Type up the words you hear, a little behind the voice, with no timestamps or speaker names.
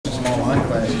online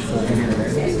classes for here and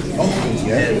there. Oh,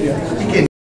 yeah.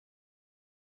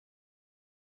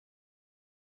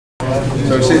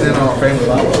 So sitting in our family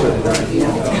Bible study,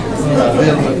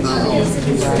 then with the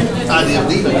idea of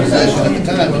demon possession at the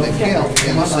time, and it count,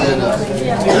 and he said,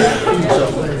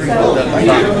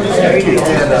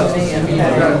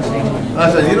 I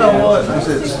said, you know what? I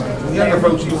said, younger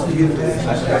folks used to get that. I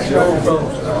said, older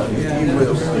folks, you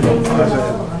will. I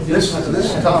said, this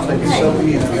topic is so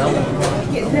easy. I'm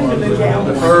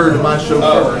defer to my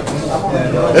chauffeur. And,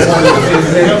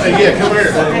 yeah, come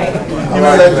here. You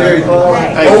know that Jerry Clark?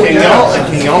 Hey,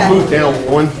 can y'all move down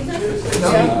one?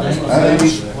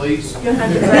 Please. You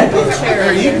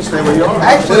can stay where you are.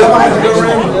 Actually, I have to go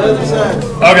around to the other side.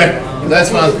 Okay, that's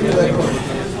fine.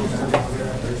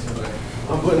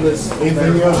 I'm putting this.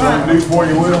 Anything else I can do for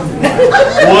you, Will?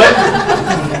 What?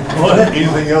 What?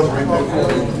 Anything else we can do for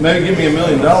you? Maybe give me $1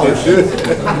 million.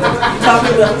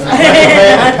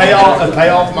 Pay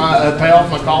off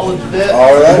my college debt.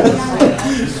 All right.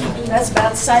 That's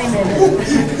about the same,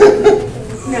 isn't it?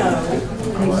 No.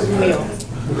 Will.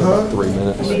 Huh? 3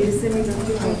 minutes. You need to send me those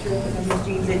two pictures of the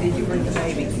jeans and did you bring the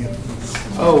baby?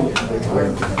 Oh.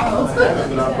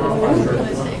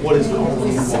 What is it called?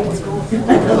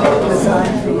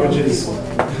 Which is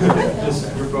just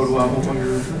your photo album on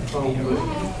your phone, but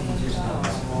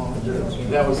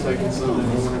that was taken Sunday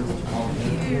morning.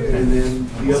 And then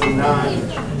the other 9.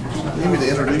 You need me to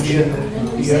introduce you?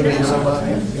 You have me to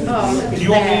somebody? Do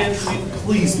you want me to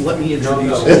please let me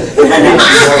introduce you?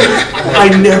 I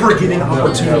never get an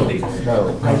opportunity.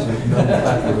 No.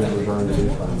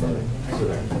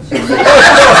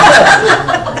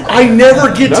 I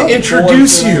never get to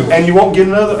introduce you. And you won't get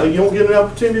an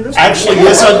opportunity this time? Actually,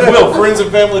 yes, I will. Friends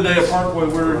and Family Day at Parkway,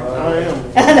 where I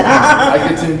am. I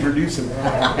get to introduce him.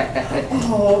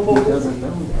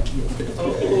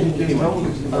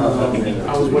 I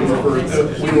was waiting for,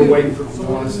 we were waiting for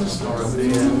Florence to start,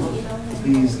 and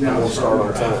he's now going to start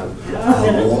on time.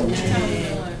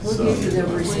 We'll give you the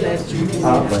respect you need.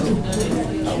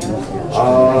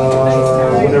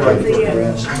 Whenever I get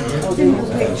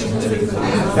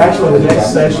Actually, the next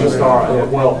session starts at,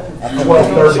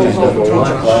 12:30 is the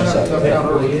lunch.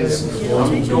 Technically is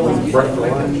break for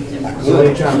lunch. So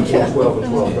anytime between 12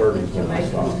 and 12:30 is when I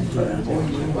stop.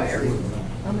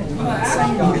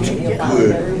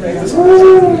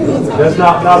 That's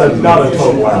not a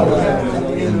total hour.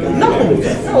 No.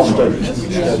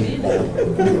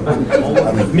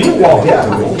 Me walk out.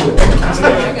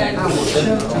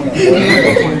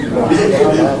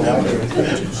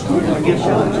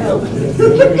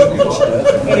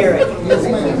 Eric.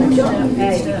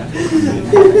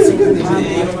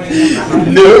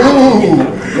 No.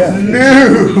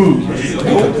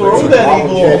 Don't throw that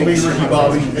eagle on me, Ricky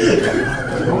Bobby.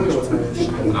 I'm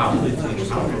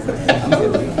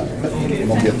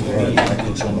gonna get the right. I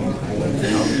can show them.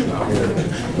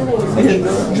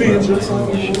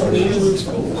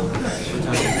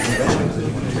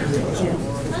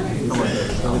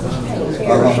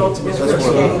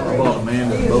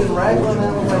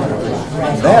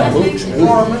 That looks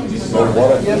good. So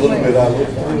what a little bit I look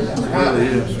for.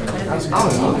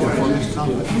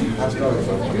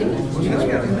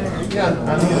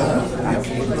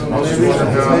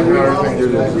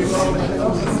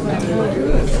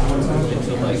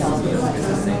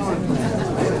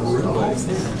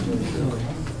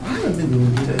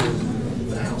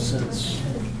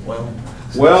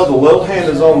 Well, the little hand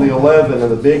is on the 11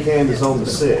 and the big hand is on the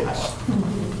 6.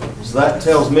 So that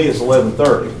tells me it's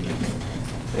 11:30.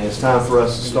 And it's time for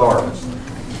us to start.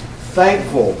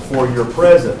 Thankful for your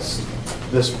presence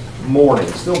this morning.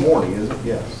 Still morning, isn't it?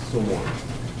 Yes, still morning.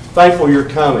 Thankful you're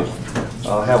coming.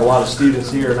 Have a lot of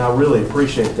students here, and I really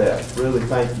appreciate that. Really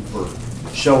thank you for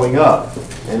showing up,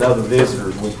 and other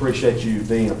visitors. We appreciate you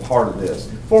being a part of this.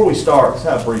 Before we start, let's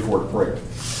have a brief word of prayer.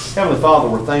 Heavenly Father,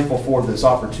 we're thankful for this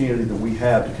opportunity that we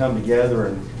have to come together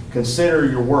and consider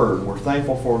your word. We're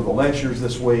thankful for the lectures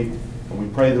this week, and we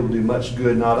pray that we'll do much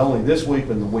good not only this week,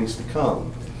 but in the weeks to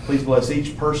come. Please bless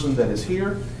each person that is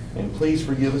here, and please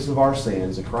forgive us of our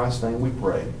sins. In Christ's name we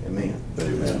pray. Amen.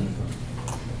 Amen.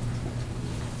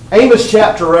 Amos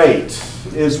chapter 8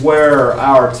 is where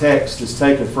our text is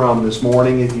taken from this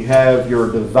morning. If you have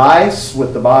your device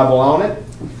with the Bible on it,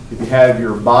 if you have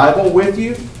your Bible with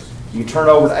you, you turn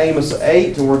over to Amos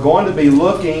 8, and we're going to be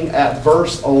looking at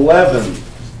verse 11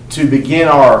 to begin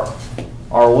our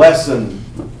lesson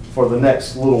for the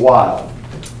next little while.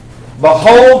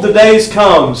 Behold, the days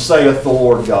come, saith the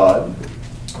Lord God,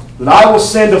 that I will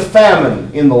send a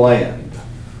famine in the land,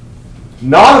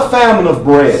 not a famine of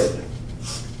bread,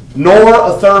 nor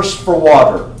a thirst for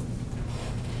water,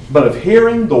 but of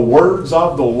hearing the words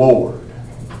of the Lord.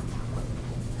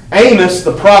 Amos,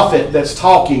 the prophet that's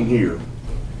talking here,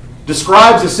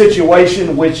 describes a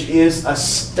situation which is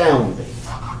astounding.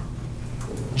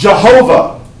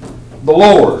 Jehovah, the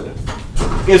Lord,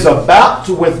 is about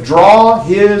to withdraw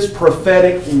His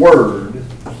prophetic word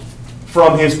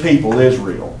from His people,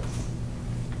 Israel.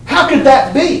 How could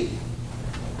that be?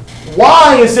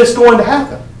 Why is this going to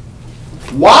happen?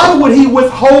 Why would He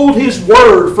withhold His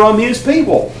word from His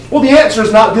people? Well, the answer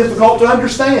is not difficult to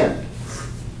understand.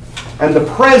 And the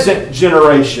present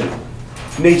generation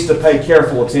needs to pay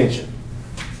careful attention.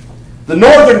 The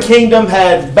northern kingdom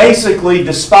had basically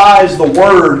despised the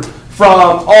word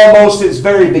from almost its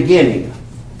very beginning.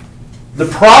 The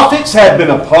prophets had been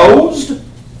opposed,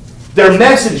 their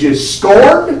messages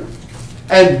scorned,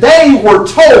 and they were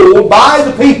told by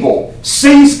the people,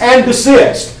 cease and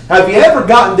desist. Have you ever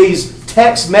gotten these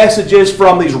text messages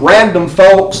from these random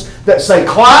folks that say,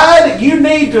 Clyde, you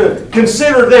need to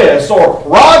consider this, or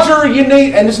Roger, you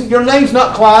need, and your name's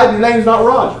not Clyde, your name's not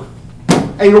Roger.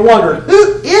 And you're wondering,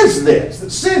 who is this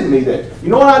that's sending me this? You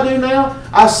know what I do now?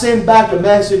 I send back a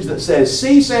message that says,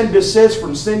 cease and desist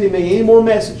from sending me any more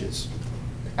messages.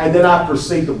 And then I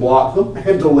proceed to block them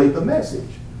and delete the message.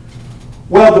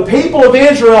 Well, the people of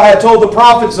Israel had told the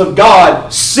prophets of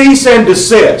God, cease and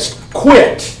desist.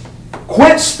 Quit.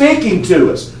 Quit speaking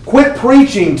to us. Quit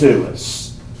preaching to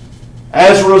us.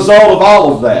 As a result of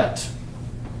all of that,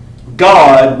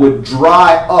 God would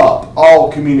dry up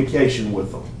all communication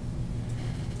with them.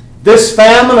 This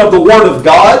famine of the Word of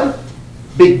God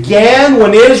began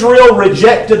when Israel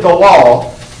rejected the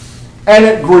law, and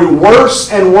it grew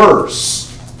worse and worse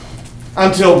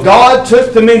until God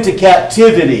took them into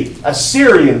captivity,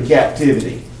 Assyrian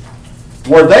captivity,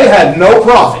 where they had no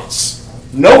prophets,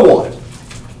 no one,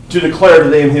 to declare to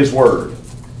them His Word.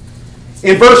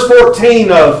 In verse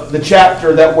 14 of the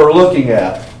chapter that we're looking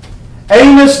at,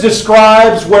 Amos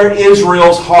describes where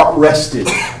Israel's heart rested.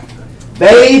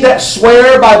 They that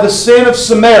swear by the sin of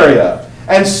Samaria,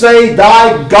 and say,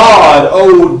 Thy God,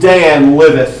 O Dan,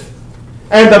 liveth,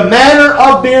 and the manner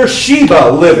of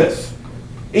Beersheba liveth,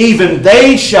 even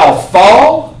they shall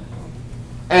fall,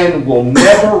 and will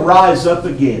never rise up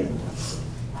again.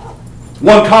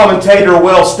 One commentator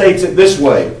well states it this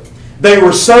way: they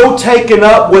were so taken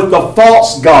up with the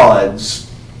false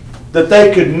gods that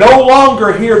they could no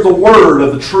longer hear the word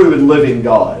of the true and living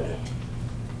God.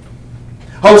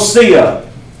 Hosea,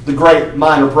 the great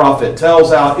minor prophet,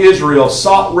 tells how Israel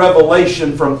sought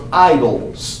revelation from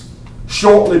idols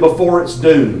shortly before its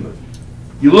doom.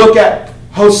 You look at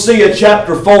Hosea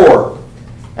chapter 4,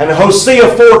 and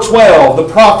Hosea 4:12, the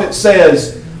prophet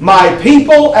says, My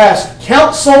people ask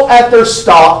counsel at their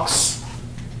stocks,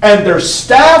 and their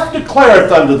staff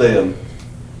declareth unto them,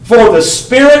 for the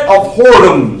spirit of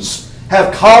whoredoms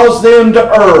have caused them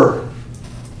to err,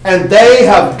 and they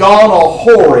have gone a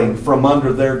whoring from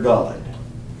under their God.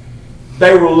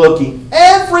 They were looking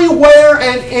everywhere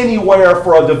and anywhere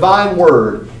for a divine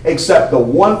word, except the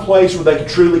one place where they could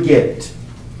truly get it,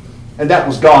 and that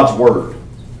was God's word.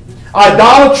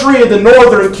 Idolatry in the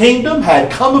northern kingdom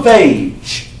had come of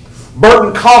age.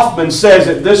 Burton Kaufman says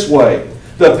it this way: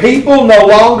 the people no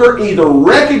longer either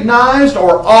recognized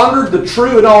or honored the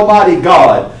true and almighty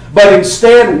God, but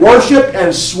instead worshipped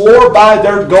and swore by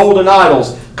their golden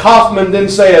idols. Kaufman then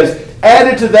says,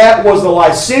 added to that was the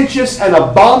licentious and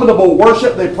abominable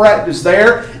worship they practiced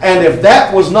there, and if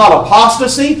that was not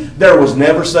apostasy, there was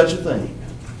never such a thing.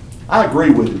 I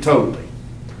agree with you totally.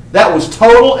 That was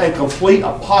total and complete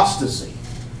apostasy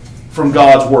from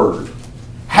God's Word.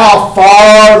 How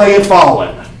far they had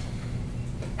fallen.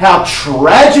 How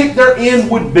tragic their end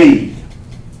would be.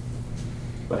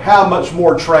 But how much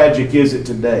more tragic is it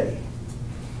today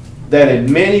that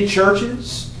in many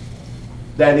churches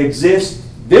that exist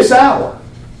this hour,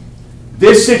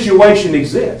 this situation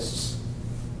exists.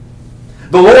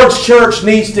 The Lord's church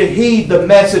needs to heed the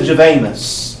message of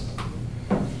Amos.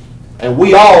 And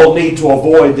we all need to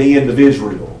avoid the end of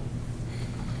Israel.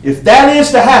 If that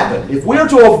is to happen, if we're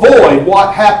to avoid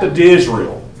what happened to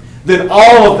Israel, then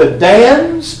all of the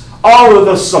Dans, all of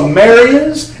the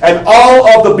Samarias, and all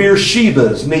of the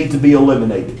Beershebas need to be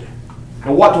eliminated.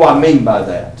 And what do I mean by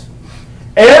that?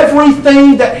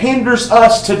 Everything that hinders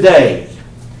us today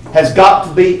has got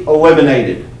to be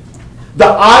eliminated. The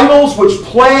idols which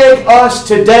plague us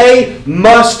today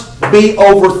must be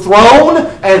overthrown,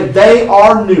 and they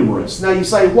are numerous. Now you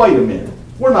say, wait a minute,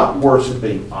 we're not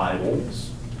worshiping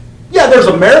idols. Yeah, there's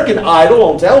American Idol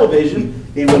on television,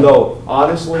 even though,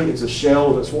 honestly, it's a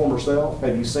shell of its former self.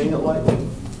 Have you seen it lately?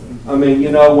 I mean,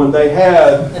 when they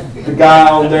had the guy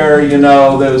on there,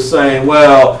 that was saying,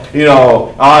 well,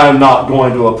 I'm not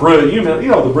going to approve.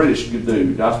 The British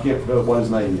dude, I can't forget what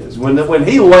his name is. When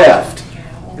he left,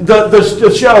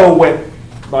 the show went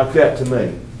like that to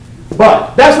me.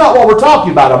 But that's not what we're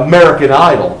talking about, American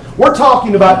Idol. We're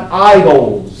talking about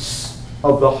idols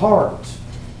of the heart.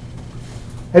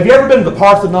 Have you ever been to the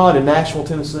Parthenon in Nashville,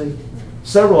 Tennessee?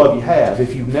 Several of you have.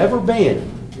 If you've never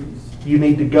been, you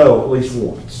need to go at least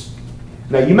once.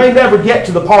 Now, you may never get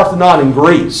to the Parthenon in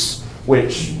Greece,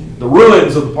 which the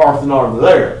ruins of the Parthenon are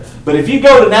there. But if you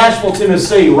go to Nashville,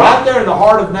 Tennessee, right there in the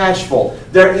heart of Nashville,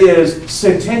 there is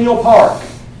Centennial Park.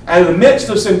 And in the midst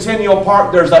of Centennial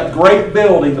Park, there's that great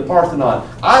building, the Parthenon.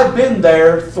 I've been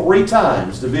there 3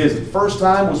 times to visit. The first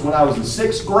time was when I was in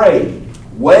 6th grade,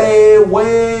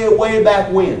 way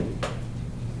back when.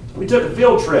 We took a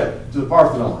field trip to the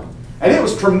Parthenon. And it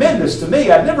was tremendous to me.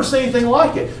 I'd never seen anything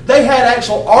like it. They had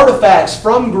actual artifacts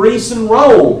from Greece and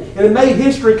Rome. And it made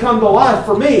history come to life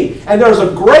for me. And there's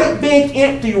a great big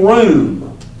empty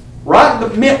room right in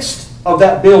the midst of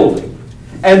that building.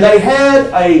 And they had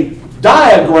a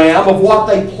diagram of what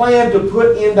they planned to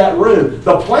put in that room.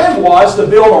 The plan was to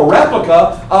build a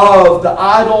replica of the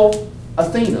idol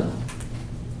Athena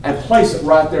and place it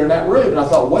right there in that room. And I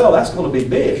thought, well, that's going to be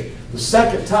big. The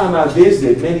second time I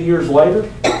visited, many years later,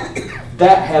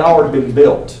 that had already been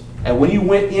built. And when you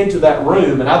went into that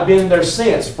room, and I've been there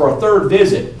since for a 3rd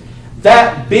visit,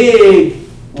 that big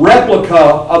replica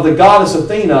of the goddess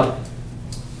Athena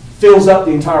fills up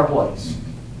the entire place.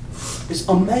 It's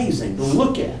amazing to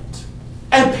look at.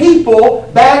 And people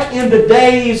back in the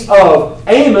days of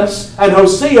Amos and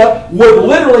Hosea would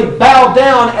literally bow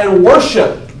down and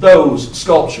worship those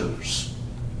sculptures.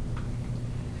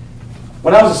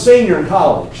 When I was a senior in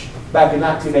college, back in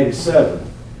 1987,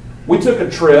 we took a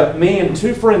trip, me and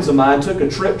 2 friends of mine took a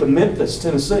trip to Memphis,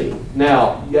 Tennessee.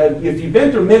 Now, if you've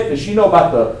been to Memphis, you know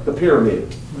about the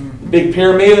pyramid. The big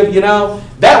pyramid,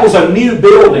 That was a new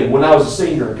building when I was a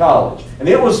senior in college. And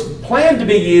it was planned to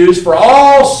be used for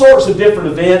all sorts of different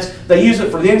events. They use it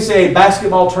for the NCAA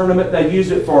basketball tournament. They use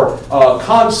it for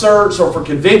concerts or for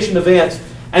convention events.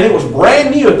 And it was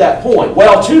brand new at that point.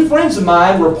 Well, 2 friends of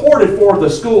mine reported for the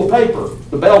school paper,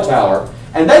 the Bell Tower.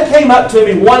 And they came up to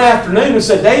me one afternoon and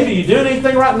said, David, you doing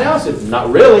anything right now? I said,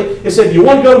 not really. They said, do you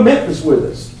want to go to Memphis with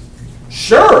us?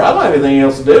 Sure, I don't have anything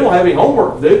else to do. I don't have any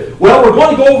homework to do. Well, we're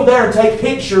going to go over there and take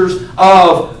pictures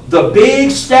of the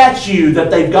big statue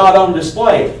that they've got on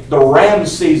display. The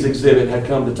Ramses exhibit had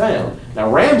come to town. Now,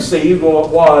 Ramses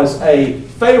was a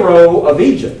pharaoh of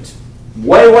Egypt,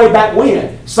 way back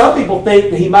when. Some people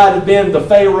think that he might have been the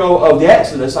pharaoh of the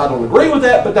Exodus. I don't agree with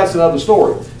that, but that's another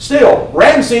story. Still,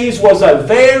 Ramses was a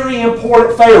very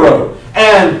important pharaoh.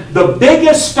 And the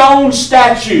biggest stone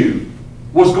statue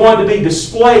was going to be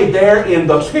displayed there in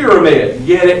the pyramid.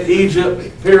 Get it?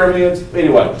 Egypt, pyramids.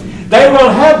 Anyway, they were going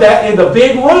to have that in the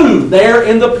big room there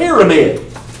in the pyramid.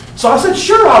 So I said,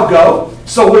 sure, I'll go.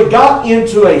 So we got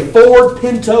into a Ford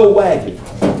Pinto wagon.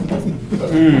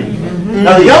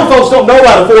 Now, the young folks don't know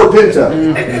about a Ford Pinto.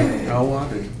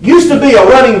 Used to be a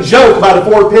running joke about a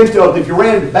Ford Pinto. If you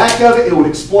ran in the back of it, it would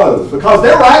explode. Because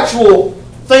there were actual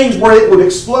things where it would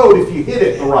explode if you hit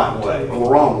it the right way or the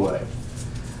wrong way.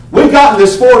 We've gotten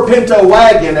this Ford Pinto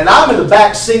wagon, and I'm in the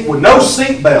back seat with no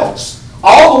seat belts,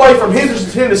 all the way from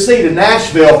Henderson, Tennessee to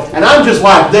Nashville, and I'm just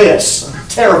like this,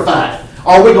 terrified.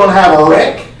 Are we going to have a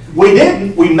wreck? We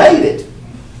didn't. We made it.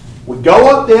 We go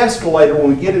up the escalator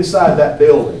when we get inside that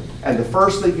building, and the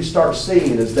first thing you start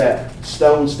seeing is that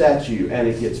stone statue, and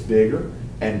it gets bigger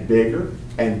and bigger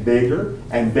and bigger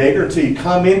and bigger until you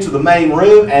come into the main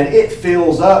room, and it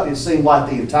fills up, it seemed like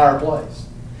the entire place.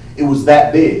 It was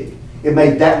that big. It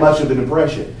made that much of an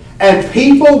impression. And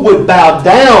people would bow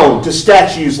down to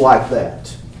statues like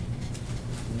that.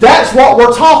 That's what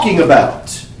we're talking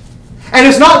about. And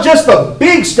it's not just the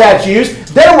big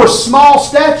statues. There were small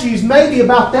statues, maybe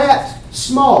about that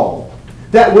small,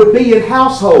 that would be in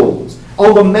households,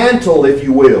 on the mantle, if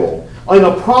you will, in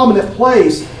a prominent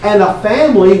place, and a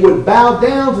family would bow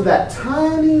down to that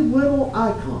tiny little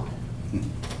icon.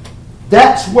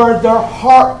 That's where their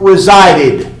heart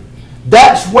resided.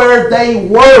 That's where they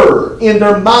were in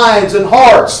their minds and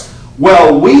hearts.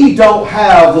 Well, we don't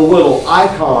have the little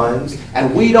icons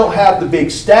and we don't have the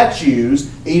big statues,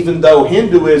 even though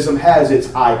Hinduism has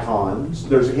its icons.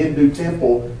 There's a Hindu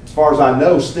temple, as far as I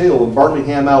know, still in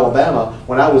Birmingham, Alabama.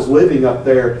 When I was living up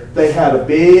there, they had a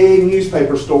big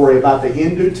newspaper story about the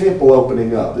Hindu temple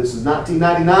opening up. This is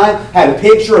 1999. Had a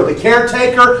picture of the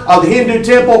caretaker of the Hindu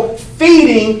temple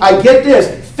feeding, I get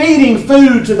this, feeding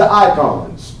food to the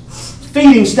icons.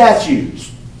 Feeding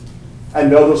statues. And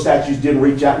no, those statues didn't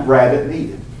reach out and grab it and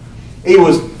eat it. He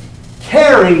was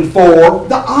caring for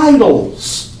the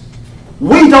idols.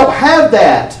 We don't have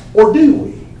that, or do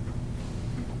we?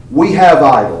 We have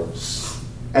idols,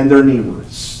 and they're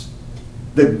numerous.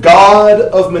 The god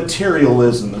of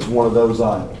materialism is one of those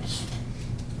idols.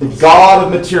 The god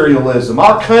of materialism.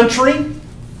 Our country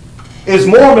is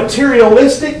more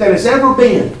materialistic than it's ever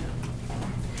been.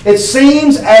 It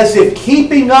seems as if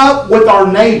keeping up with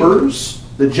our neighbors,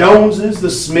 the Joneses, the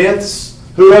Smiths,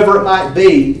 whoever it might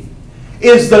be,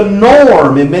 is the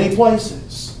norm in many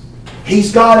places.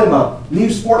 He's got him a new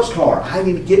sports car. I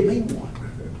need to get me one.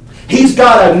 He's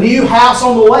got a new house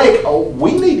on the lake. Oh,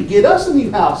 we need to get us a new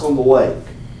house on the lake.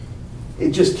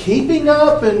 It's just keeping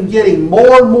up and getting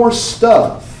more and more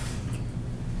stuff.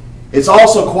 It's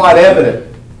also quite evident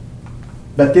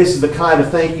that this is the kind of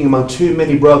thinking among too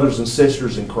many brothers and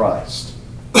sisters in Christ.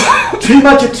 Too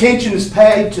much attention is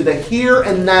paid to the here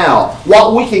and now,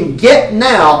 what we can get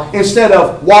now instead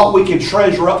of what we can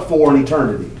treasure up for in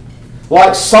eternity.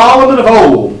 Like Solomon of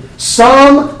old,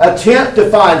 some attempt to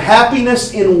find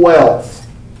happiness in wealth,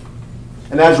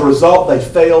 and as a result they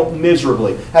fail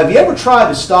miserably. Have you ever tried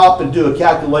to stop and do a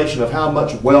calculation of how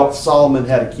much wealth Solomon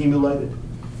had accumulated?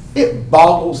 It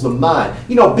boggles the mind.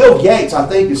 You know, Bill Gates, I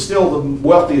think, is still the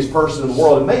wealthiest person in the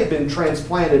world. It may have been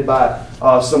transplanted by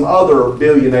some other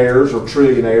billionaires or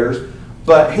trillionaires,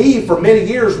 but he, for many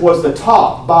years, was the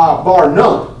top, bar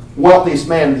none, wealthiest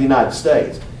man in the United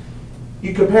States.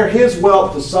 You compare his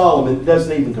wealth to Solomon, it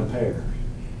doesn't even compare.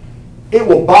 It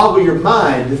will boggle your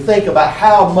mind to think about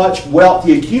how much wealth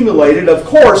he accumulated. Of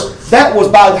course, that was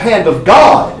by the hand of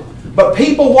God. But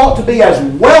people want to be as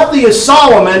wealthy as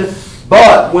Solomon,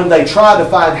 but when they try to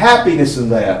find happiness in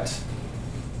that,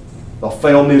 they'll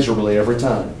fail miserably every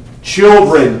time.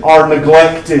 Children are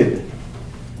neglected.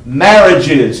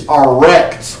 Marriages are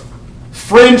wrecked.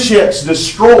 Friendships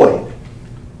destroyed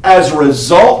as a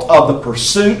result of the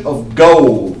pursuit of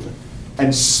gold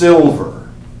and silver.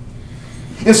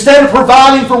 Instead of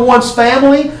providing for one's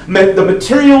family, the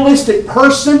materialistic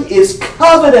person is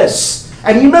covetous.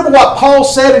 And you remember what Paul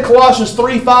said in Colossians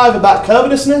 3:5 about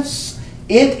covetousness?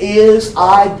 It is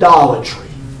idolatry.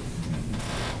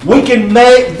 We can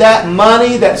make that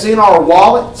money that's in our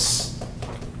wallets,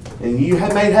 and you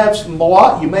may have a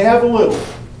lot, you may have a little.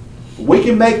 We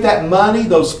can make that money,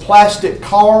 those plastic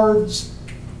cards,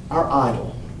 our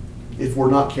idol, if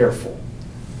we're not careful.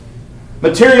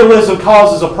 Materialism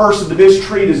causes a person to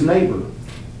mistreat his neighbor.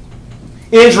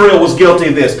 Israel was guilty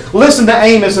of this. Listen to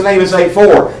Amos in Amos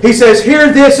 8:4. He says,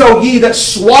 "Hear this, O ye that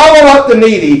swallow up the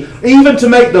needy, even to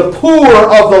make the poor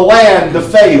of the land to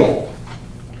fail."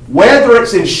 Whether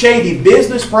it's in shady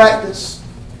business practice,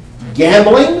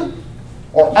 gambling,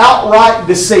 or outright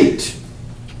deceit,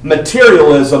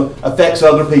 materialism affects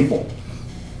other people.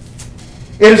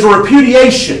 It is a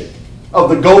repudiation of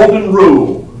the golden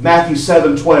rule, Matthew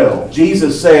 7:12.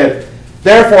 Jesus said,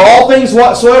 "Therefore all things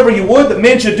whatsoever you would that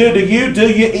men should do to you, do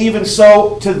you even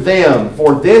so to them.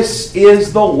 For this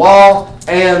is the law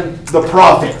and the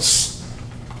prophets."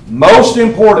 Most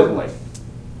importantly,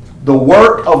 the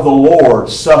work of the Lord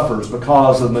suffers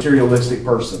because of the materialistic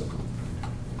person.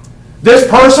 This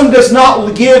person does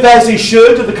not give as he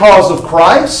should to the cause of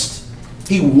Christ.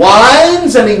 He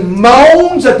whines and he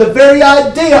moans at the very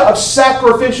idea of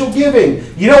sacrificial giving.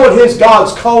 You know what his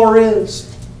God's color is?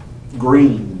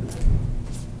 Green.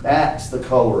 That's the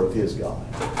color of his God.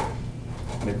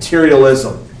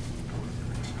 Materialism.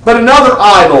 But another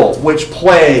idol which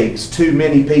plagues too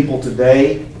many people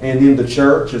today and in the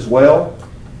church as well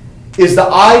is the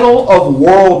idol of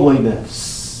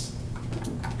worldliness.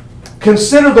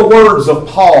 Consider the words of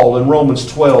Paul in Romans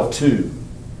 12:2.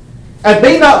 "And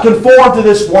be not conformed to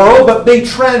this world, but be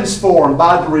transformed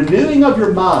by the renewing of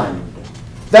your mind,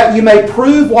 that you may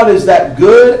prove what is that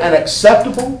good and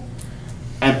acceptable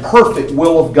and perfect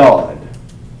will of God."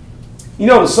 You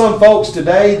know, to some folks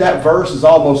today, that verse is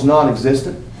almost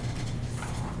non-existent.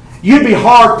 You'd be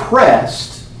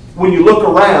hard-pressed when you look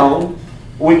around,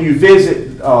 when you visit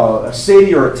a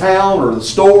city or a town or the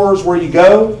stores where you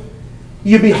go,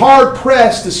 you'd be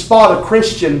hard-pressed to spot a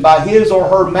Christian by his or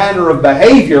her manner of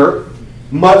behavior,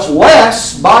 much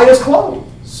less by his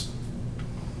clothes.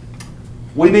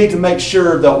 We need to make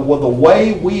sure that the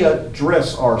way we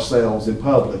address ourselves in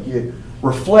public, it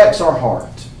reflects our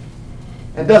heart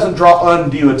and doesn't draw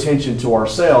undue attention to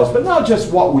ourselves, but not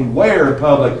just what we wear in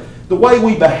public, the way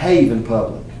we behave in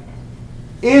public.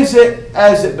 Is it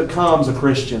as it becomes a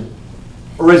Christian,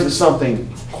 or is it something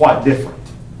quite different?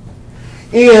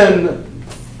 In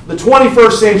the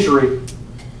 21st century,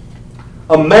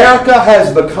 America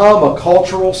has become a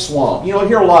cultural swamp. You know, I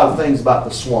hear a lot of things about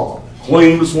the swamp.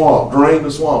 clean the swamp, drain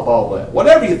the swamp, all that.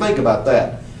 Whatever you think about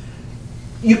that,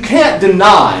 you can't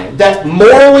deny that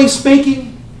morally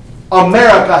speaking,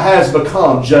 America has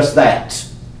become just that,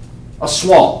 a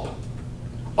swamp.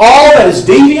 All that is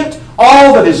deviant,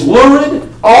 all that is lurid,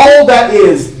 all that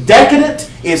is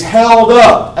decadent is held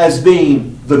up as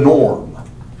being the norm.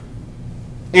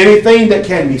 Anything that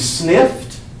can be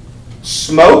sniffed,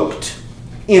 smoked,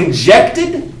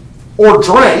 injected, or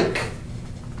drank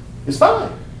is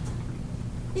fine.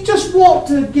 You just want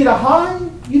to get a high.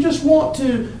 You just want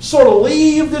to sort of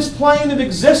leave this plane of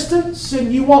existence,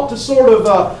 and you want to sort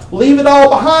of leave it all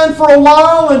behind for a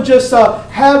while and just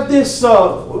have this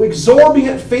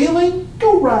exorbitant feeling.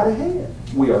 Go right ahead,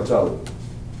 we are told.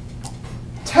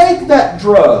 Take that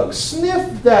drug,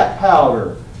 sniff that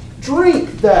powder,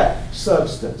 drink that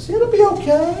substance. It'll be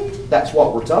okay. That's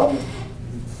what we're told.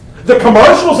 The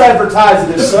commercials advertise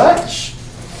it as such.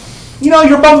 You know,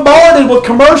 you're bombarded with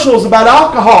commercials about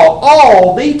alcohol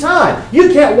all the time.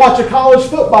 You can't watch a college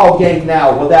football game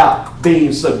now without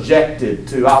being subjected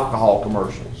to alcohol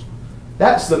commercials.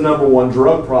 That's the #1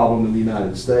 drug problem in the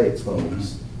United States,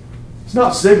 folks. It's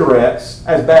not cigarettes,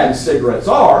 as bad as cigarettes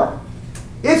are.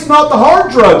 It's not the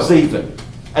hard drugs even,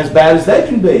 as bad as they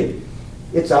can be.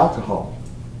 It's alcohol.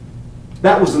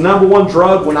 That was the #1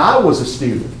 drug when I was a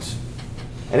student,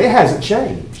 and it hasn't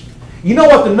changed. You know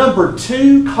what the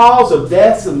 #2 cause of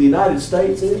deaths in the United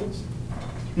States is?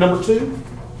 #2,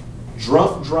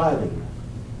 drunk driving.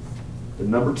 The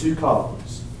 #2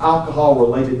 cause,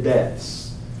 alcohol-related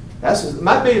deaths. It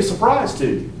might be a surprise to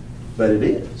you, but it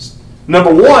is.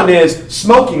 #1 is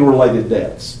smoking-related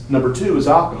deaths. #2 is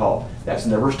alcohol. That's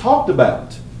never talked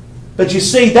about. But you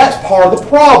see, that's part of the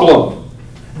problem.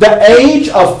 The age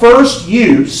of first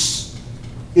use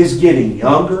is getting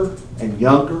younger and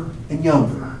younger and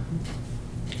younger.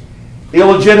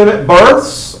 Illegitimate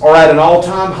births are at an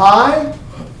all-time high,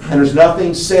 and there's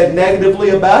nothing said negatively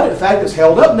about it. In fact, it's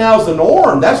held up now as the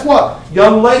norm. That's what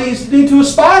young ladies need to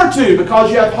aspire to, because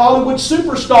you have Hollywood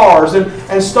superstars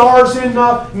and stars in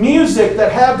music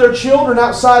that have their children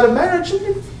outside of marriage.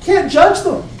 You can't judge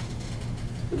them.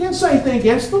 You can't say anything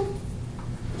against them.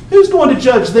 Who's going to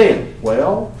judge them?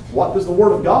 Well, what does the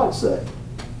Word of God say?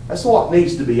 That's what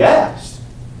needs to be asked.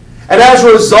 And as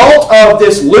a result of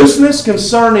this looseness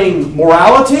concerning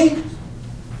morality,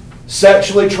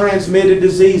 sexually transmitted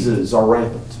diseases are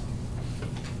rampant.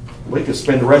 We could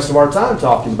spend the rest of our time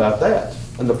talking about that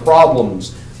and the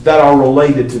problems that are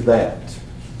related to that.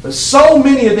 But so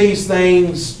many of these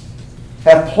things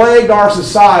have plagued our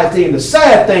society, and the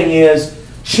sad thing is,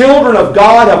 children of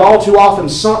God have all too often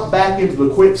sunk back into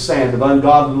the quicksand of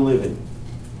ungodly living.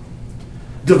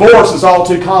 Divorce is all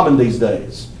too common these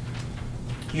days.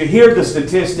 You hear the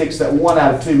statistics that 1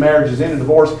 out of 2 marriages end in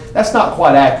divorce. That's not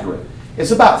quite accurate.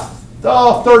 It's about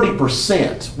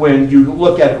 30% when you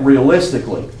look at it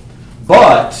realistically.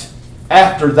 But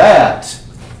after that,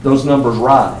 those numbers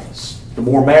rise. The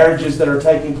more marriages that are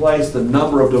taking place, the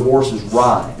number of divorces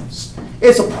rise.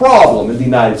 It's a problem in the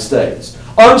United States.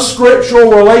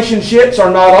 Unscriptural relationships are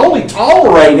not only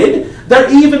tolerated, they're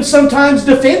even sometimes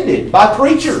defended by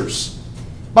preachers,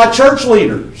 by church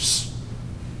leaders.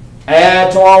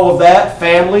 Add to all of that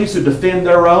families who defend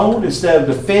their own instead of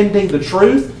defending the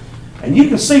truth, and you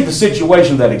can see the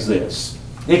situation that exists.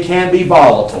 It can be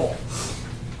volatile.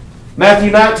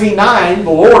 Matthew 19:9,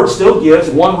 the Lord still gives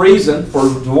one reason for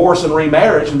divorce and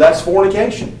remarriage, and that's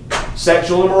fornication,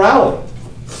 sexual immorality.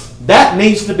 That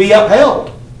needs to be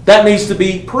upheld. That needs to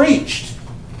be preached.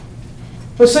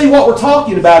 But see, what we're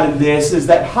talking about in this is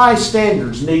that high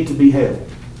standards need to be held.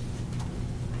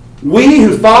 We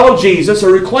who follow Jesus,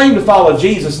 or who claim to follow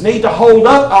Jesus, need to hold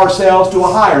up ourselves to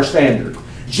a higher standard.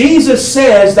 Jesus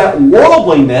says that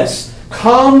worldliness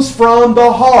comes from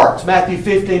the heart. Matthew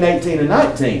 15:18 and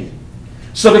 19.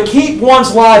 So to keep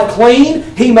one's life clean,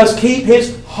 he must keep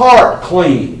his heart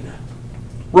clean.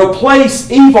 Replace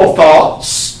evil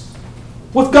thoughts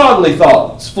with godly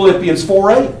thoughts. Philippians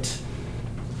 4:8.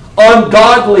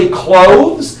 Ungodly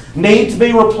clothes need to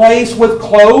be replaced with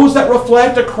clothes that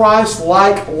reflect a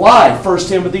Christ-like life. 1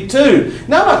 Timothy 2.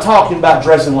 Now, I'm not talking about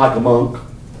dressing like a monk,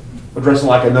 or dressing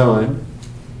like a nun,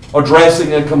 or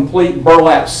dressing in a complete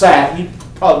burlap sack. You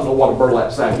probably know what a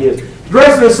burlap sack is.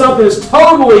 Dressing in something that's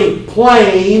totally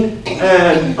plain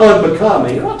and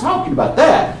unbecoming. I'm not talking about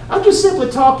that. I'm just simply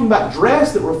talking about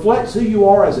dress that reflects who you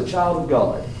are as a child of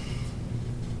God.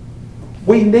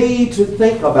 We need to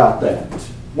think about that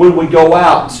when we go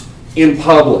out in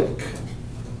public.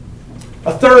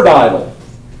 A third idol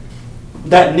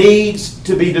that needs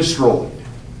to be destroyed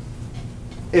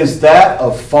is that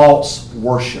of false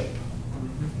worship.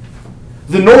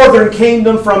 The northern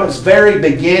kingdom from its very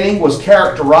beginning was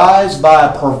characterized by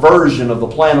a perversion of the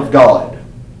plan of God.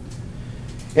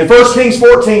 In 1 Kings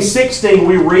 14:16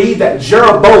 we read that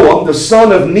Jeroboam, the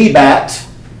son of Nebat,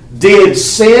 did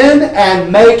sin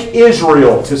and make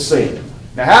Israel to sin.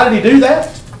 Now how did he do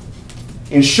that?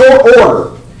 In short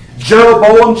order,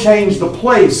 Jeroboam changed the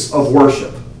place of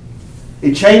worship.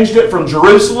 He changed it from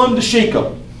Jerusalem to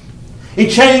Shechem. He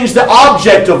changed the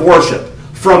object of worship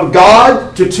from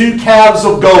God to 2 calves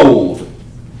of gold.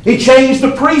 He changed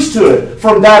the priesthood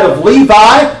from that of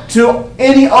Levi to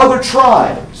any other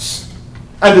tribes.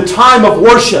 And the time of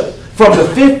worship from the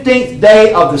 15th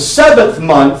day of the 7th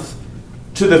month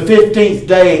to the 15th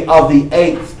day of the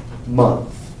 8th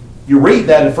month. You read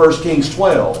that in 1 Kings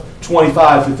 12,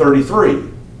 25 to 33.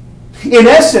 In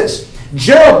essence,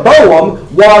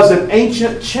 Jeroboam was an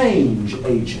ancient change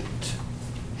agent.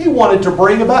 He wanted to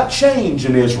bring about change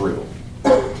in Israel.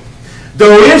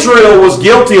 Though Israel was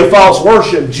guilty of false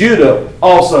worship, Judah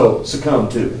also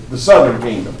succumbed to it, the southern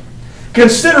kingdom.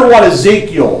 Consider what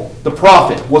Ezekiel, the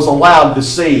prophet, was allowed to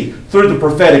see through the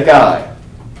prophetic eye.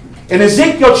 In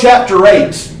Ezekiel chapter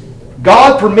 8,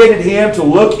 God permitted him to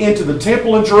look into the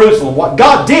temple in Jerusalem. What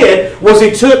God did was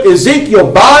He took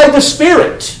Ezekiel by the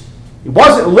Spirit. He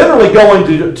wasn't literally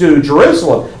going to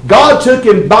Jerusalem. God took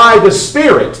him by the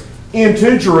Spirit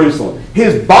into Jerusalem.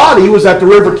 His body was at the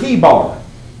river Kibar,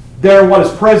 there in what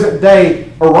is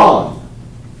present-day Iran,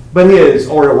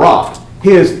 or Iraq.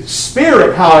 His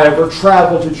spirit, however,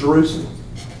 traveled to Jerusalem.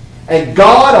 And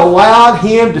God allowed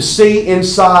him to see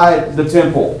inside the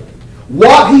temple.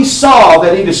 What he saw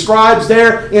that he describes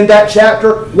there in that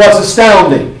chapter was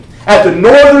astounding. At the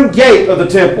northern gate of the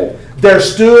temple, there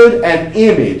stood an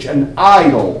image, an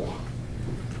idol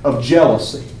of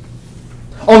jealousy.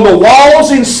 On the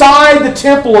walls inside the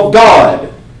temple of God,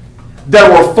 there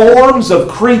were forms of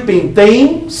creeping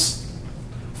things,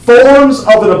 forms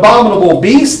of an abominable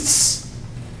beasts,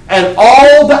 and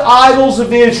all the idols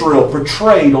of Israel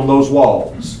portrayed on those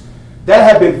walls.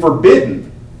 That had been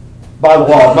forbidden by the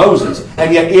law of Moses,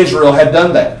 and yet Israel had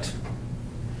done that.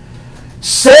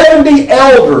 70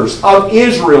 elders of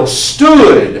Israel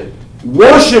stood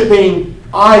worshiping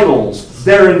idols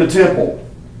there in the temple.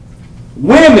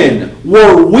 Women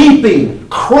were weeping,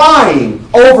 crying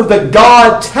over the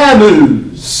god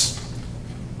Tammuz.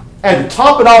 And to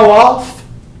top it all off,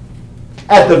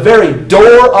 at the very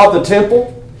door of the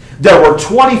temple, there were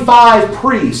 25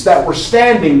 priests that were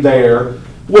standing there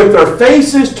with their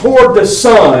faces toward the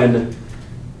sun,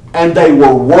 and they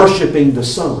were worshiping the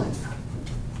sun.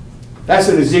 That's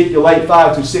in Ezekiel 8,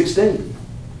 5 through 16.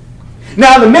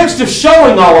 Now, in the midst of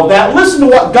showing all of that, listen to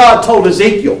what God told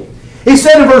Ezekiel. He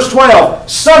said in verse 12,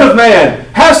 Son of man,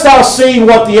 hast thou seen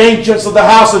what the ancients of the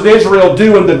house of Israel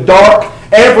do in the dark,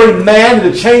 every man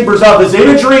in the chambers of his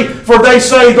imagery? For they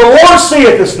say, The Lord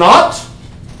seeth us not.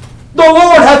 The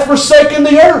Lord hath forsaken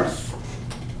the earth.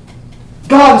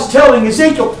 God is telling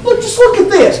Ezekiel, just look at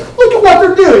this. Look at what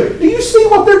they're doing. Do you see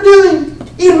what they're doing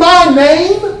in my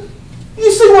name? Do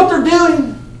you see what they're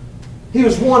doing? He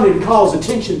was wanting to cause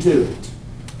attention to it.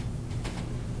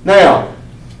 Now,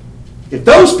 if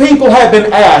those people had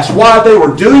been asked why they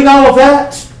were doing all of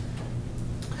that,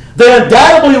 they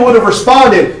undoubtedly would have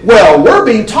responded, well, we're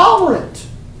being tolerant.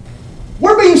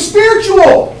 We're being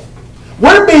spiritual.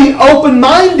 We're being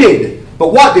open-minded.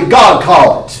 But what did God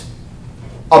call it?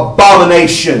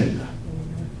 Abomination.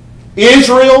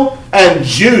 Israel and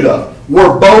Judah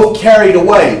were both carried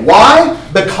away. Why?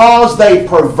 Because they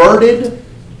perverted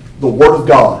the Word of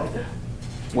God.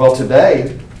 Well,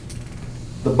 today,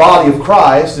 the body of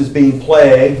Christ is being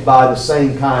plagued by the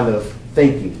same kind of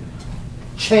thinking.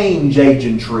 Change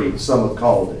agentry, some have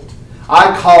called it.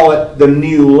 I call it the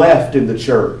new left in the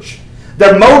church.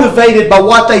 They're motivated by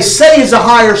what they say is a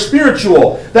higher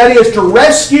spiritual. That is to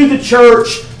rescue the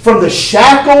church from the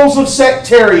shackles of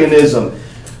sectarianism.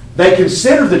 They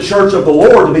consider the church of the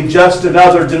Lord to be just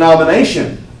another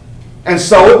denomination. And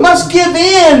so it must give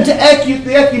in to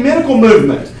the ecumenical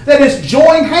movement. That is,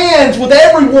 join hands with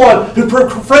everyone who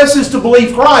professes to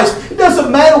believe Christ. It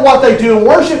doesn't matter what they do in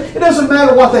worship. It doesn't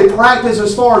matter what they practice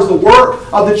as far as the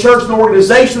work of the church and the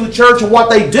organization of the church and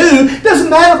what they do. It doesn't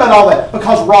matter about all that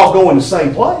because we're all going the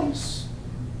same place.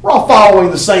 We're all following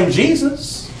the same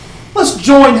Jesus. Let's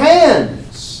join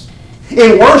hands.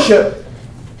 In worship,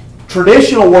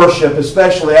 traditional worship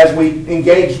especially as we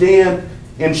engaged in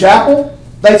chapel,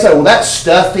 they'd say, well, that's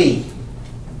stuffy.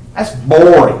 That's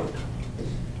boring.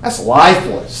 That's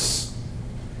lifeless.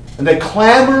 And they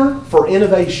clamor for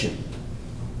innovation.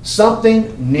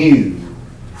 Something new.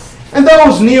 And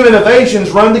those new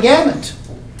innovations run the gamut.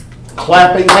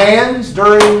 Clapping hands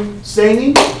during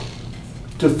singing.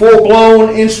 to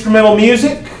full-blown instrumental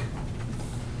music,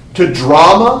 to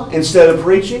drama instead of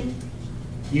preaching.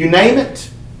 You name it,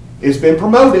 it's been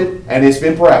promoted and it's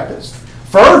been practiced.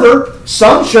 Further,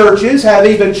 some churches have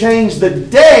even changed the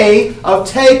day of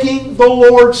taking the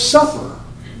Lord's Supper.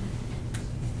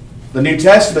 The New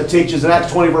Testament teaches in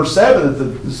Acts 20 verse 7 that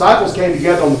the disciples came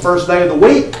together on the first day of the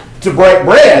week to break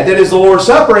bread. That is the Lord's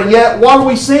Supper. And yet, what are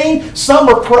we seeing? Some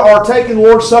are taking the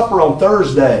Lord's Supper on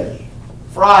Thursday,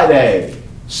 Friday,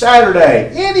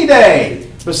 Saturday, any day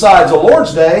besides the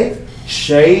Lord's Day.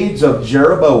 Shades of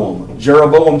Jeroboam.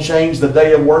 Jeroboam changed the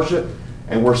day of worship,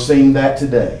 and we're seeing that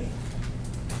today.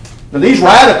 Now, these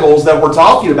radicals that we're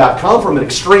talking about come from an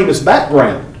extremist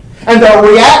background, and they're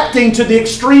reacting to the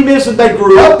extremism they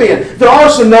grew up in. There are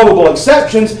some notable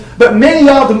exceptions, but many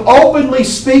of them openly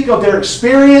speak of their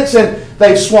experience, and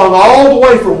they've swung all the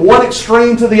way from one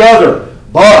extreme to the other.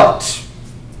 But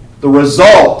the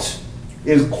result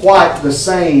is quite the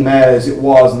same as it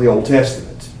was in the Old Testament.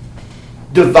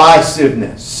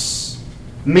 Divisiveness,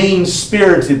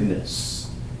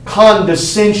 mean-spiritedness,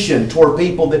 condescension toward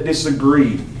people that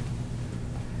disagree.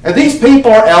 And these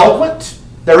people are eloquent,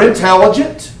 they're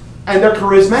intelligent, and they're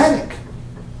charismatic.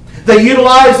 They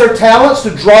utilize their talents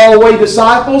to draw away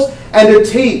disciples and to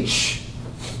teach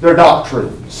their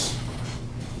doctrines.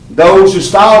 Those who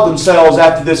style themselves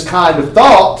after this kind of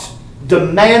thought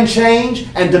demand change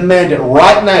and demand it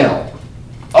right now.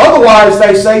 Otherwise,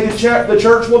 they say the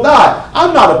church will die.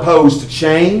 I'm not opposed to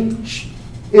change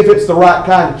if it's the right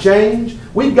kind of change.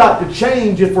 We've got to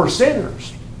change if we're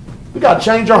sinners. We've got to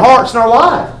change our hearts and our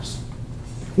lives.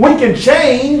 We can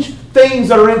change things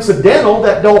that are incidental,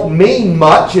 that don't mean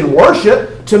much in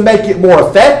worship, to make it more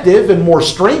effective and more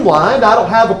streamlined. I don't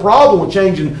have a problem with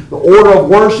changing the order of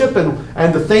worship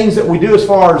and the things that we do as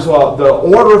far as the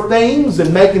order of things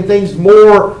and making things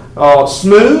more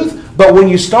smooth. But when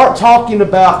you start talking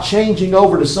about changing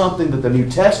over to something that the New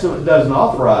Testament doesn't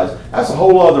authorize, that's a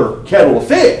whole other kettle of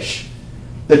fish.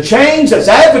 The change that's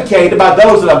advocated by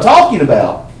those that I'm talking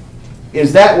about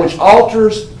is that which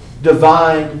alters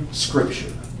divine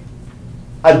Scripture.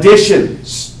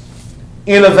 Additions,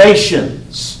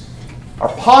 innovations are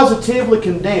positively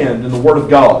condemned in the Word of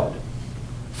God.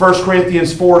 1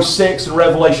 Corinthians 4:6 and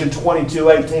Revelation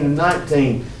 22:18 and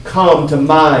 19 come to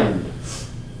mind.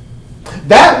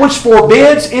 That which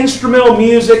forbids instrumental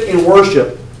music in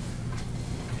worship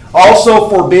also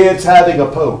forbids having a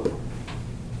pope.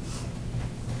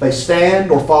 They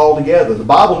stand or fall together. The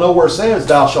Bible nowhere says,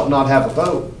 "Thou shalt not have a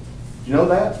pope." Do you know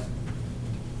that?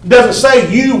 It doesn't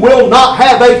say, "You will not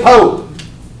have a pope."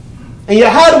 And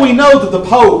yet, how do we know that the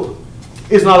pope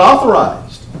is not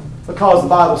authorized? Because the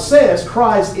Bible says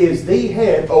Christ is the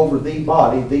head over the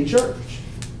body, the church.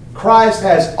 Christ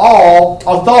has all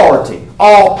authority,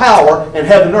 all power in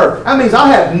heaven and earth. That means I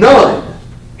have none.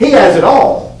 He has it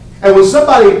all. And when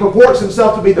somebody purports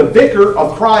himself to be the vicar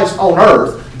of Christ on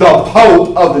earth, the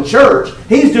pope of the church,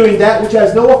 he's doing that which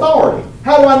has no authority.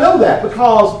 How do I know that?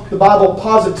 Because the Bible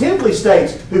positively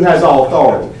states who has all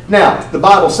authority. Now, the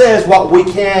Bible says what we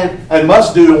can and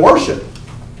must do in worship.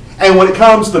 And when it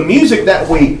comes to the music that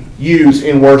we use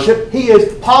in worship, he has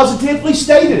positively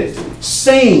stated it.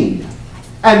 Sing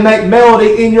and make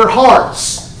melody in your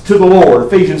hearts to the Lord.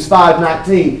 Ephesians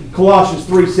 5:19, Colossians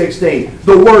 3:16.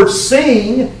 The word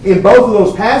sing in both of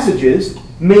those passages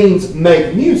means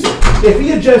make music. If he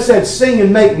had just said sing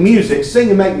and make music, sing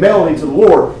and make melody to the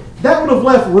Lord, that would have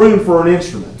left room for an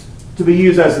instrument to be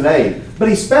used as an aid. But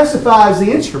he specifies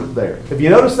the instrument there. Have you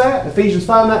noticed that? Ephesians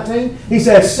 5:19. He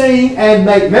says sing and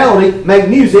make melody, make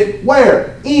music,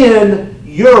 where? In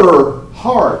your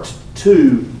heart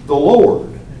to the Lord.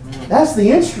 That's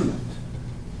the instrument.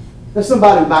 Now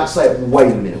somebody might say,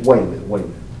 wait a minute.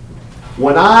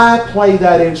 When I play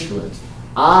that instrument,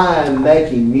 I am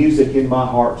making music in my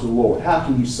heart to the Lord. How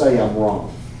can you say I'm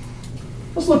wrong?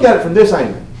 Let's look at it from this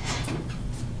angle.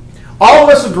 All of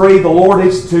us agree the Lord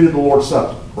instituted the Lord's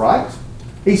Supper, right?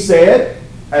 He said,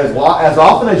 as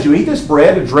often as you eat this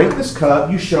bread and drink this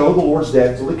cup, you show the Lord's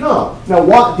death till he come. Now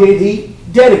what did he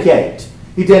dedicate?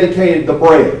 He dedicated the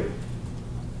bread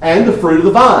and the fruit of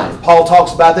the vine. Paul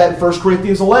talks about that in 1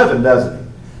 Corinthians 11, doesn't he?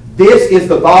 This is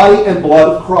the body and blood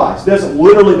of Christ. It doesn't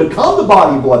literally become the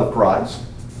body and blood of Christ.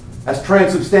 That's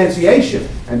transubstantiation.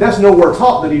 And that's nowhere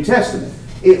taught in the New Testament.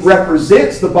 It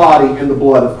represents the body and the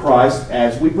blood of Christ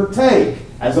as we partake,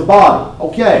 as a body.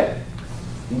 Okay.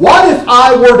 What if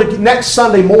I were to, next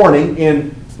Sunday morning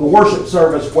in the worship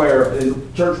service where, in the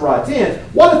church where I attend,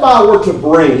 what if I were to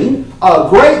bring a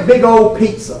great big old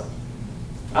pizza?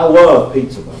 I love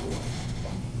pizza, by the way.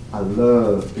 I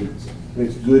love pizza.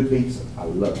 It's good pizza. I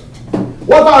love it.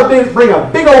 What if I were to bring a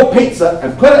big old pizza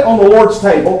and put it on the Lord's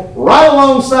table right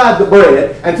alongside the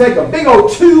bread and take a big old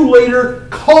 2-liter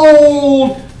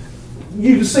cold,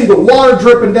 you can see the water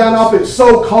dripping down off it,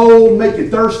 so cold, make you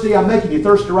thirsty. I'm making you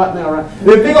thirsty right now, right? And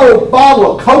a big old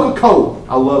bottle of Coca-Cola.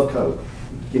 I love Coke.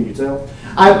 Can you tell?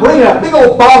 I bring a big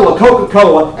old bottle of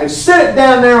Coca-Cola and sit it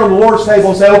down there on the Lord's table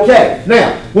and say, okay,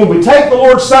 now, when we take the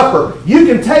Lord's Supper, you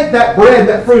can take that bread and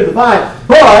that fruit of the vine,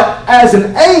 but as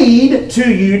an aid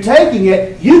to you taking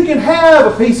it, you can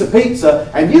have a piece of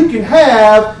pizza and you can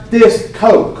have this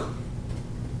Coke.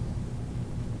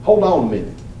 Hold on a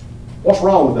minute. What's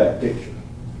wrong with that picture?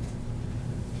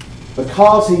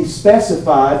 Because he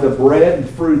specified the bread and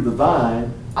fruit of the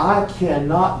vine, I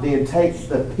cannot then take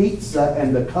the pizza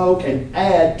and the Coke and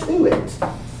add to it.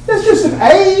 That's just an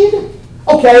aid.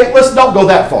 Okay, let's don't go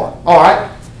that far. All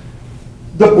right.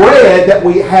 The bread that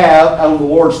we have on the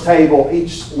Lord's table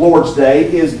each Lord's Day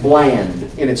is bland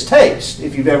in its taste.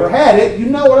 If you've ever had it, you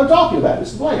know what I'm talking about.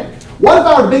 It's bland. What if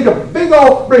I were to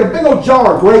bring a big old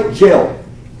jar of grape jelly?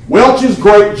 Welch's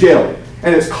grape jelly.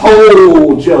 And it's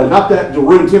cold jelly, not that the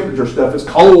room temperature stuff. It's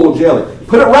cold jelly.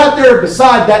 Put it right there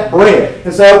beside that bread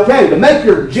and say, okay, to make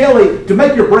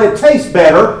your bread taste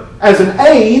better, as an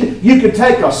aid, you can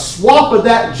take a swap of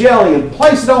that jelly and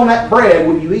place it on that bread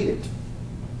when you eat it.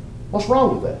 What's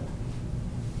wrong with that?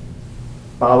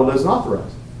 The Bible doesn't authorize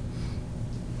it.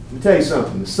 Let me tell you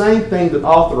something. The same thing that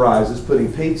authorizes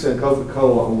putting pizza and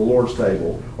Coca-Cola on the Lord's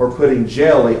table or putting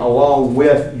jelly along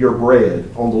with your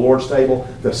bread on the Lord's table,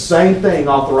 the same thing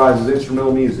authorizes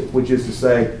instrumental music, which is to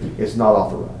say it's not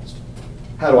authorized.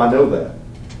 How do I know that?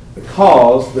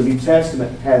 Because the New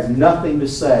Testament has nothing to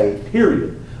say,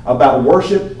 period, about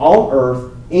worship on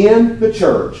earth in the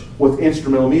church with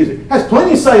instrumental music. It has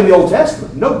plenty to say in the Old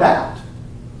Testament, no doubt.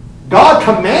 God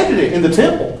commanded it in the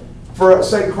temple. For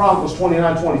 2 Chronicles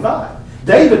 29:25.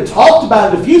 David talked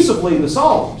about it effusively in the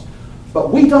Psalms.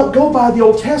 But we don't go by the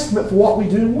Old Testament for what we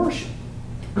do in worship.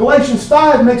 Galatians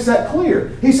 5 makes that clear.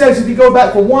 He says if you go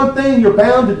back for one thing, you're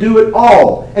bound to do it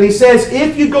all. And he says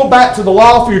if you go back to the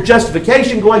law for your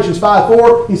justification, Galatians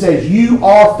 5:4, he says you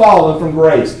are fallen from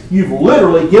grace. You've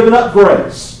literally given up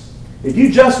grace. If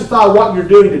you justify what you're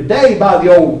doing today by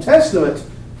the Old Testament,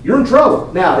 you're in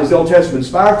trouble. Now, is the Old Testament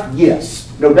inspired?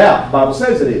 Yes, no doubt. The Bible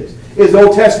says it is. Is the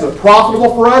Old Testament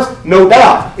profitable for us? No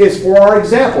doubt. It's for our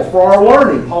example, for our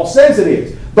learning. Paul says it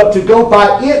is. But to go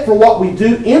by it for what we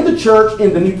do in the church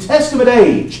in the New Testament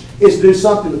age is to do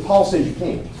something that Paul says you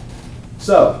can't.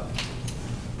 So,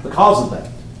 because of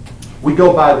that, we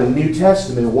go by the New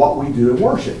Testament and what we do in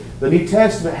worship. The New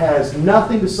Testament has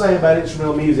nothing to say about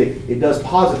instrumental music. It does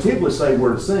positively say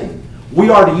we're to sing. We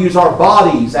are to use our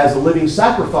bodies as a living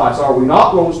sacrifice, are we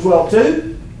not? Romans 12:2.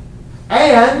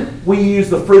 And we use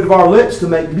the fruit of our lips to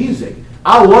make music.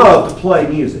 I love to play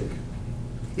music.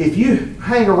 If you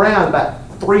hang around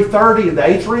about 3:30 in the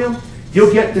atrium,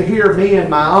 you'll get to hear me and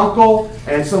my uncle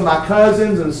and some of my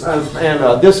cousins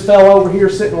and this fellow over here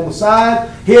sitting on the side.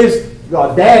 His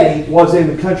daddy was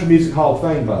in the Country Music Hall of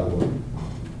Fame, by the way.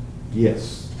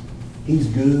 Yes, he's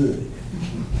good.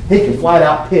 He can flat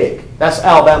out pick. That's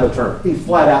Alabama term. He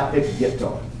flat out picks a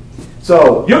guitar.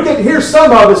 So you'll get to hear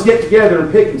some of us get together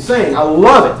and pick and sing. I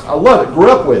love it. I love it.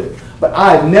 Grew up with it. But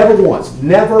I have never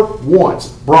once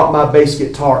brought my bass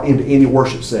guitar into any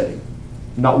worship setting.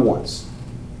 Not once.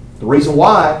 The reason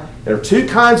why, there are two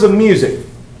kinds of music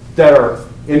that are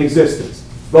in existence.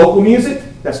 Vocal music,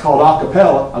 that's called a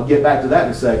cappella. I'll get back to that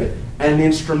in a second. And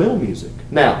instrumental music.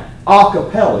 Now, a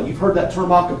cappella. You've heard that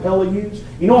term a cappella used?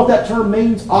 You know what that term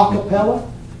means, a cappella?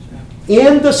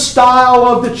 In the style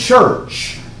of the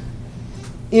church.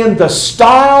 In the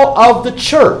style of the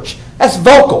church. That's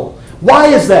vocal. Why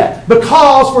is that?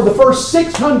 Because for the first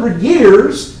 600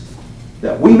 years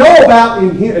that we know about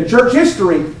in church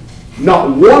history, not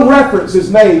one reference is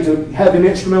made to having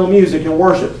instrumental music in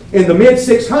worship. In the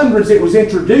mid-600s, it was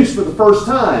introduced for the first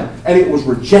time, and it was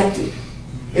rejected.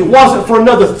 It wasn't for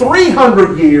another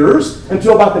 300 years,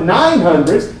 until about the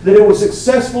 900s, that it was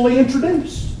successfully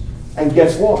introduced. And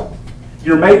guess what?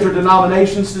 Your major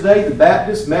denominations today, the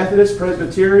Baptists, Methodists,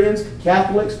 Presbyterians,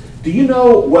 Catholics, do you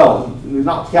know, well,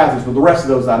 not Catholics, but the rest of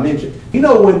those I mentioned, do you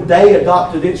know when they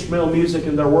adopted instrumental music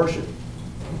in their worship?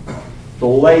 The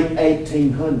late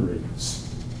 1800s.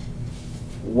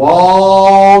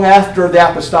 Long after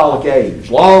the apostolic age,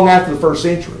 long after the first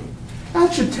century.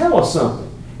 That should tell us something.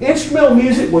 Instrumental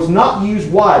music was not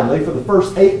used widely for the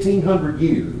first 1800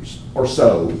 years or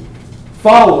so,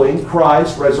 following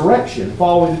Christ's resurrection,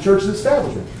 following the church's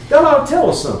establishment. That ought to tell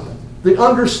us something. The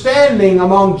understanding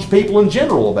among people in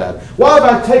general about it. Why have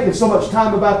I taken so much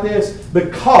time about this?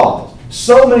 Because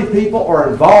So many people are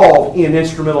involved in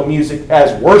instrumental music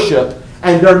as worship,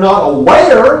 and they're not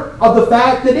aware of the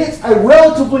fact that it's a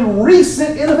relatively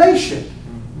recent innovation,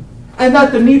 and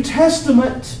that the New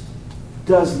Testament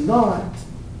does not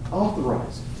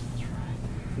authorize it.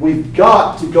 We've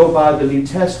got to go by the New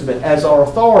Testament as our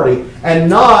authority and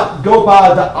not go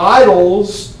by the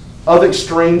idols of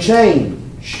extreme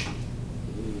change.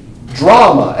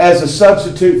 Drama as a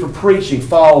substitute for preaching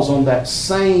falls on that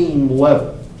same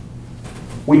level.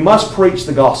 We must preach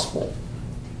the gospel,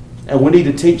 and we need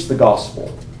to teach the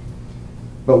gospel.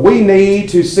 But we need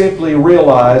to simply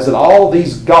realize that all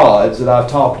these gods that I've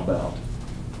talked about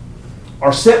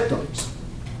are symptoms.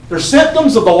 They're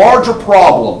symptoms of the larger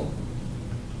problem.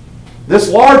 This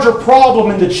larger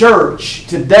problem in the church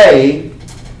today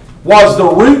was the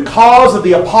root cause of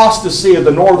the apostasy of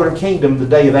the northern kingdom the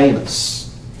day of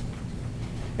Amos.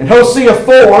 In Hosea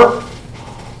 4,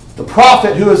 the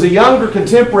prophet, who is a younger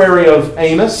contemporary of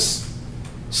Amos,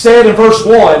 said in verse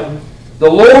 1, "The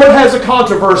Lord has a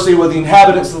controversy with the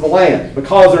inhabitants of the land,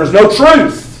 because there is no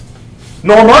truth,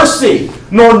 nor mercy,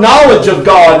 nor knowledge of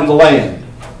God in the land."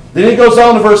 Then he goes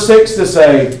on to verse 6 to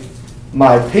say,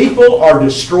 "My people are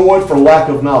destroyed for lack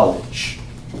of knowledge.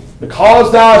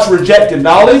 Because thou hast rejected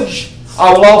knowledge,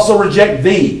 I will also reject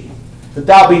thee, that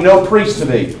thou be no priest to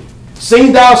me.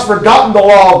 Seeing thou hast forgotten the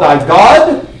law of thy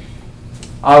God,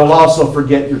 I will also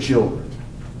forget your children."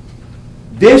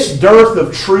 This dearth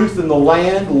of truth in the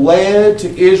land led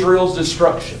to Israel's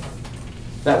destruction.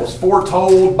 That was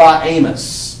foretold by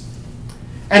Amos.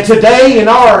 And today in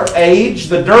our age,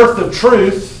 the dearth of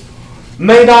truth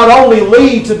may not only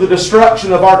lead to the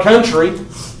destruction of our country,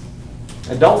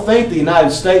 and don't think the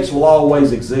United States will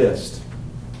always exist.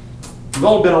 We've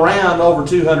only been around over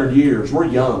 200 years. We're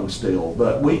young still,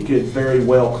 but we could very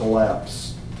well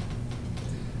collapse.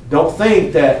 Don't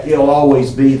think that it'll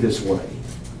always be this way.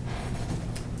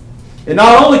 It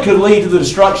not only could lead to the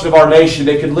destruction of our nation,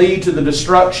 it could lead to the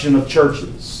destruction of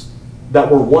churches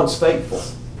that were once faithful.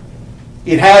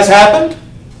 It has happened.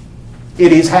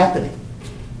 It is happening.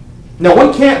 Now,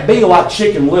 we can't be like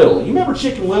Chicken Little. You remember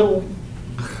Chicken Little?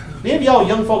 Any of y'all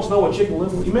young folks know what Chicken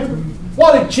Little? You remember?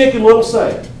 What did Chicken Little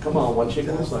say? Come on, what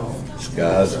Chicken Little say?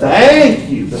 Skies. Thank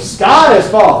you. The sky is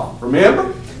falling.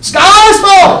 Remember? Sky is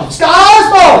falling. Sky is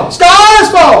falling. Sky is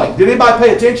falling. Did anybody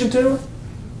pay attention to her?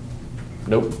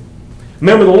 Nope.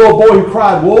 Remember the little boy who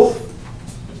cried wolf?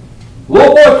 The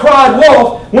little boy cried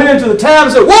wolf, went into the town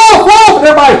and said, "Wolf, wolf!" And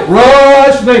everybody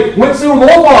rushed, and they went to see where the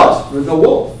wolf was. There's no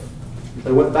wolf.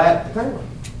 They went back to town.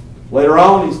 Later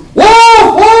on, he's,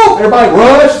 "Wolf, wolf!" Everybody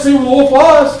rushed to see where the wolf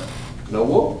was. No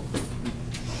wolf.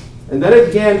 And then they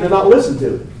began to not listen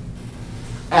to it.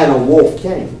 And a wolf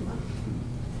came.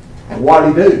 And what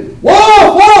did he do?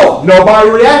 Wolf, wolf! Nobody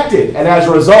reacted. And as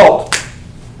a result,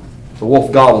 the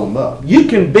wolf gobbled them up. You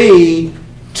can be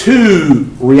too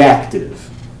reactive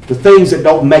to things that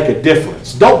don't make a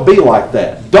difference. Don't be like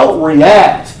that. Don't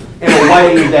react in a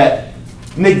way that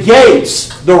negates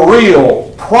the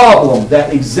real problem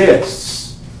that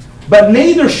exists. But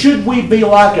neither should we be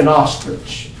like an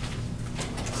ostrich.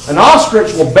 An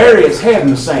ostrich will bury its head in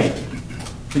the sand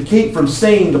to keep from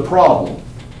seeing the problem.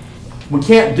 We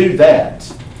can't do that,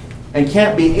 and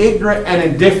can't be ignorant and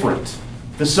indifferent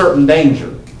to certain danger.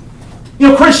 You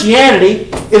know,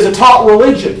 Christianity is a taught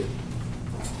religion.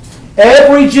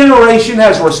 Every generation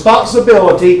has a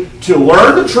responsibility to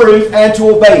learn the truth and to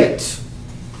obey it.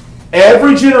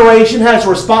 Every generation has a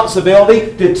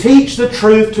responsibility to teach the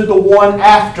truth to the one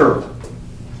after.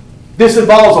 This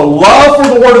involves a love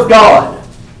for the Word of God,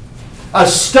 a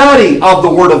study of the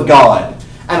Word of God,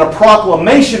 and a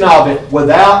proclamation of it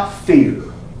without fear.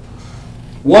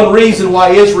 One reason why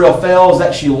Israel fell is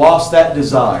that she lost that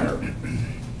desire.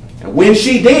 And when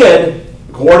she did,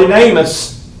 according to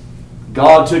Amos,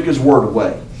 God took His Word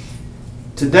away.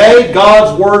 Today,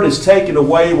 God's Word is taken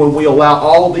away when we allow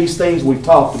all these things we've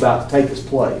talked about to take its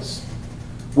place.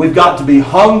 We've got to be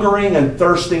hungering and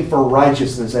thirsting for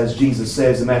righteousness, as Jesus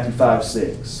says in Matthew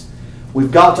 5:6.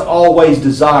 We've got to always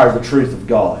desire the truth of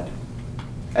God.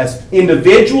 As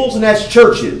individuals and as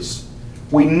churches,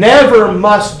 we never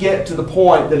must get to the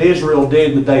point that Israel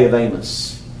did in the day of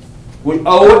Amos. We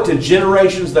owe it to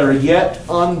generations that are yet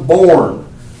unborn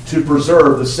to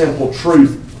preserve the simple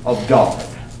truth of God.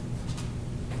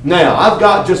 Now, I've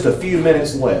got just a few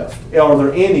minutes left. Are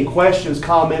there any questions,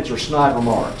 comments, or snide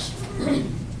remarks?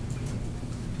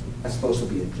 That's supposed to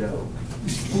be a joke.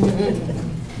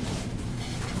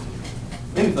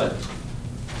 Anything?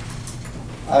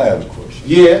 I have a question.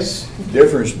 Yes.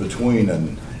 Difference between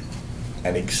an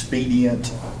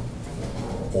expedient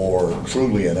or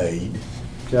truly an aid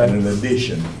and an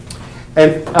addition.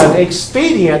 And an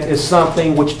expedient is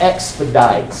something which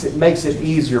expedites. It makes it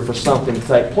easier for something to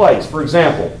take place. For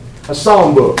example, a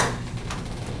songbook,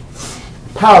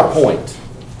 PowerPoint.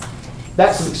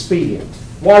 That's an expedient.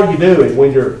 What are you doing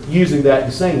when you're using that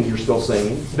to sing? You're still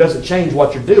singing. It doesn't change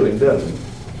what you're doing, does it?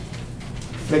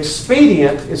 An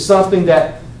expedient is something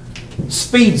that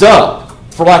speeds up,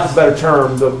 for lack of a better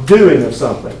term, the doing of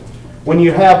something. When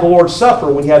you have the Lord's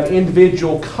Supper, when you have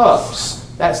individual cups,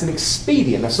 that's an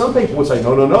expedient. Now, some people would say,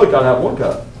 no, you got to have one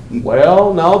cup.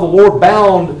 Well, no, the Lord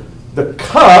bound the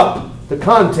cup, the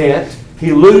content.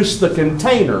 He loosed the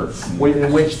container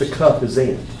in which the cup is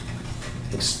in.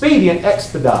 Expedient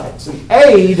expedites. An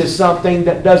aid is something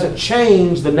that doesn't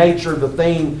change the nature of the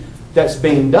thing that's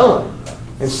being done.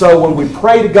 And so when we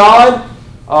pray to God,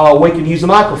 we can use a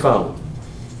microphone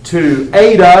to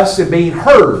aid us in being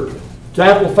heard, to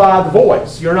amplify the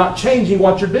voice. You're not changing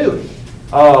what you're doing.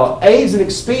 Aids and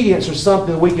expedients are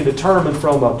something that we can determine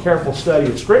from a careful study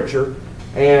of Scripture.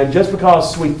 And just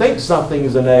because we think something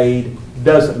is an aid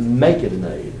doesn't make it an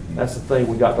aid. That's the thing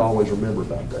we got to always remember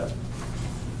about that.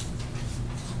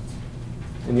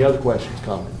 Any other questions,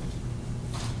 comments?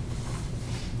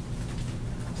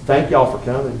 Thank y'all for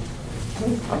coming.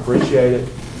 I appreciate it.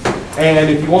 And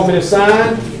if you want me to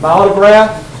sign my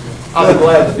autograph, I'll be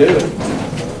glad to do it.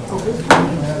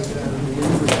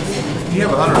 You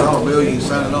have $100 bill, you can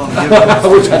sign it on and give it. I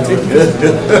wish I did.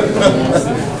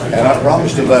 And I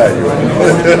promised to value it.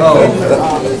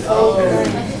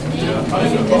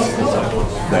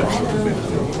 That's a bit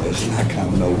of I kind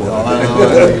of know what. I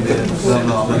know you did.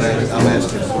 No, I'm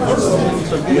asking for it.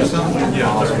 So give me something. Yeah.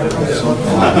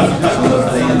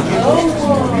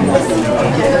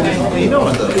 You know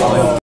what though?